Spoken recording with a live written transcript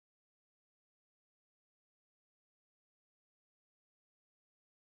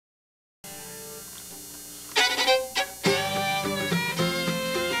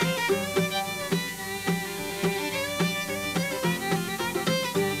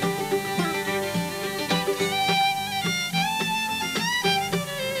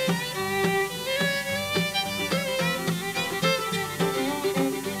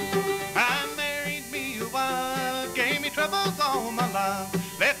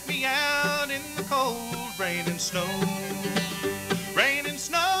snow. Rain and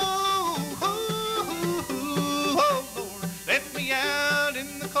snow, oh Lord, left me out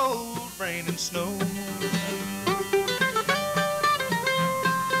in the cold, rain and snow.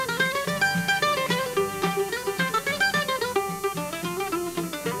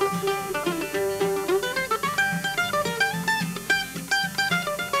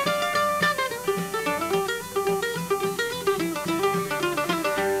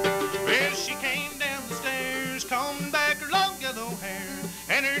 Combed back her long yellow hair,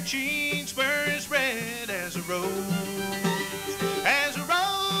 and her cheeks were as red as a rose, as a rose,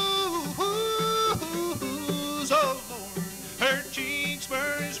 oh Lord, her cheeks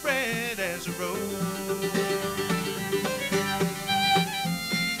were as red as a rose.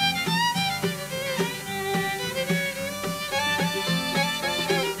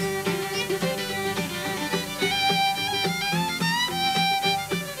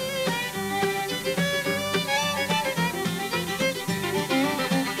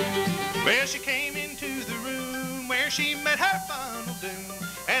 Well, she came into the room where she met her final doom,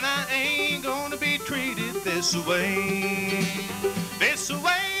 and I ain't gonna be treated this way, this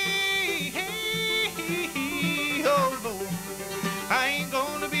way, oh Lord, I ain't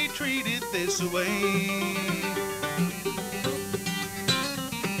gonna be treated this way.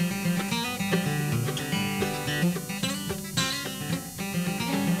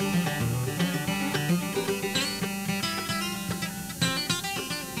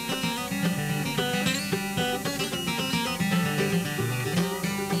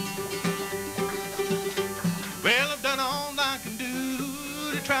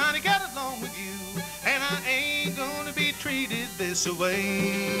 Trying to get along with you, and I ain't gonna be treated this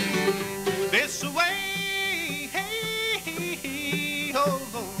way, this way, oh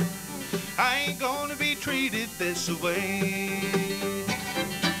Lord, I ain't gonna be treated this way.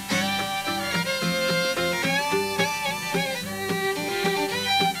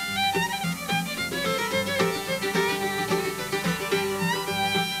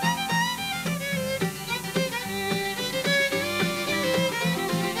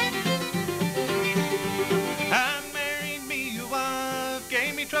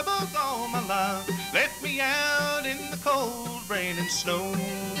 Troubles all my life, left me out in the cold, rain and snow,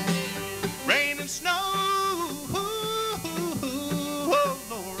 rain and snow, oh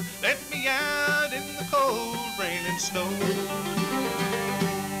Lord, left me out in the cold, rain and snow.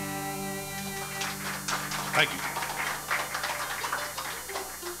 Thank you.